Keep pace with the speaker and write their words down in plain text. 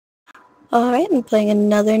Alright, I'm playing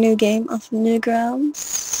another new game off of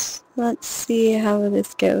Newgrounds. Let's see how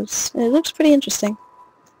this goes. It looks pretty interesting.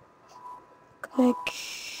 Click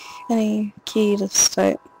any key to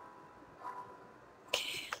start.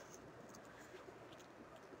 Okay.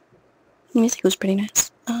 The music was pretty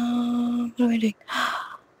nice. What am I doing?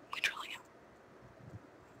 I'm controlling him.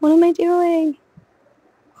 What am I doing?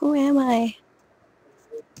 Who am I?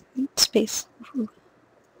 Space. Ooh.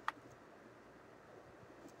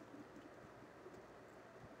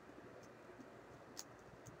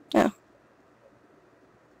 Oh.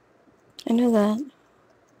 I know that.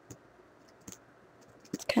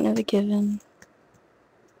 It's kind of a given.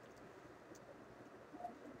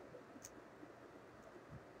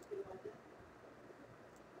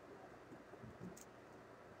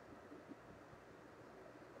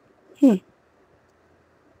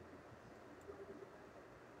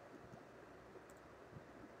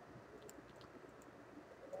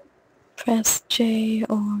 Press J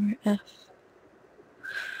or F.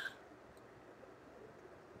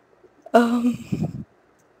 What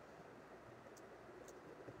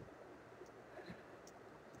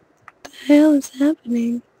the hell is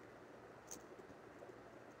happening?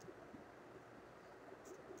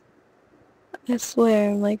 I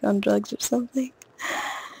swear I'm like on drugs or something.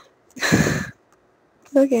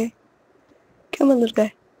 Okay. Come on, little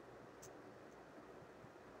guy.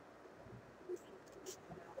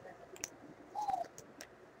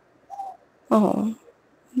 Oh,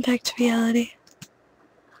 back to reality.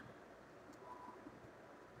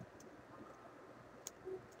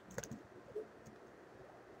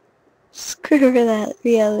 Screw that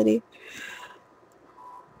reality.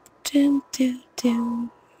 Dun, dun,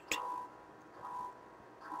 dun.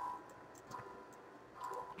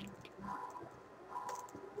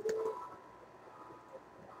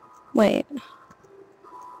 Wait.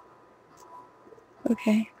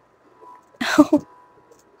 Okay. Oh.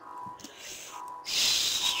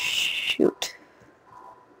 Shoot.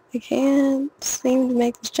 I can't seem to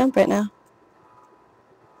make this jump right now.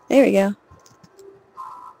 There we go.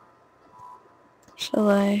 Shall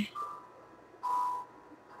I?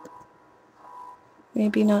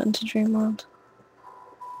 Maybe not into Dream World.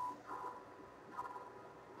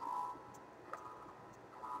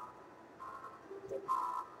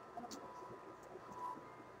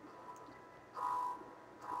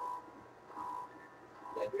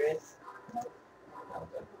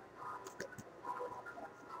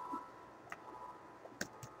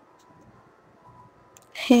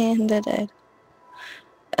 And I died.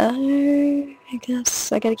 I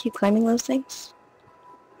guess I gotta keep climbing those things.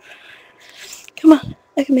 Come on,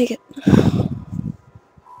 I can make it.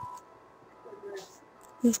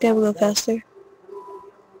 This guy will go faster.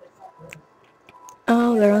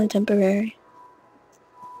 Oh, they're only temporary.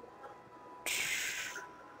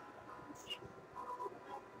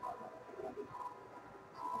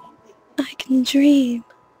 I can dream.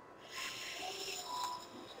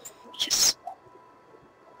 Yes.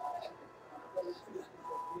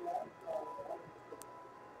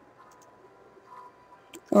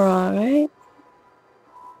 Alright.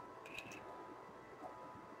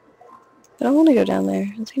 I don't want to go down there.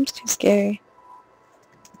 It seems too scary.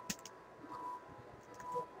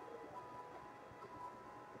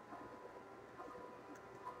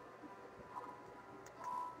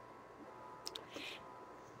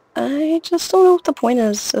 I just don't know what the point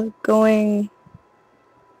is of going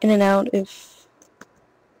in and out if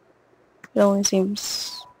it only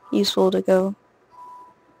seems useful to go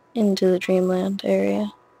into the Dreamland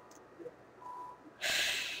area.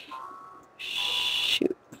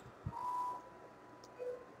 Shoot.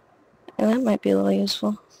 And that might be a little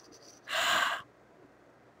useful.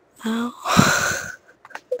 Ow.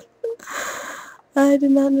 I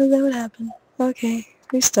did not know that would happen. Okay,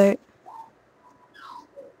 restart.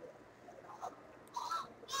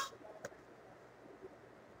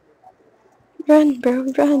 Run, bro,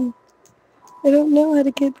 run. I don't know how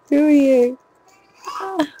to get through here.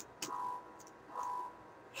 Ah.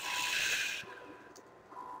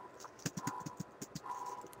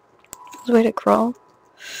 There's a way to crawl.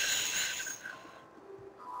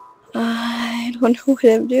 I don't know what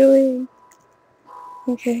I'm doing.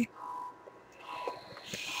 Okay.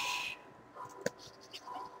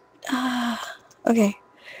 Okay.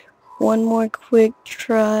 One more quick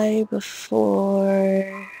try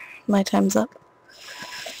before my time's up.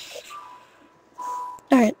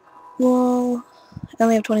 Alright. Well, I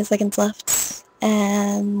only have 20 seconds left.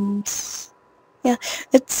 And yeah,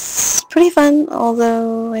 it's pretty fun,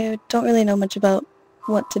 although I don't really know much about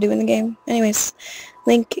what to do in the game. Anyways,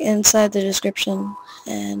 link inside the description,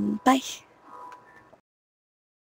 and bye!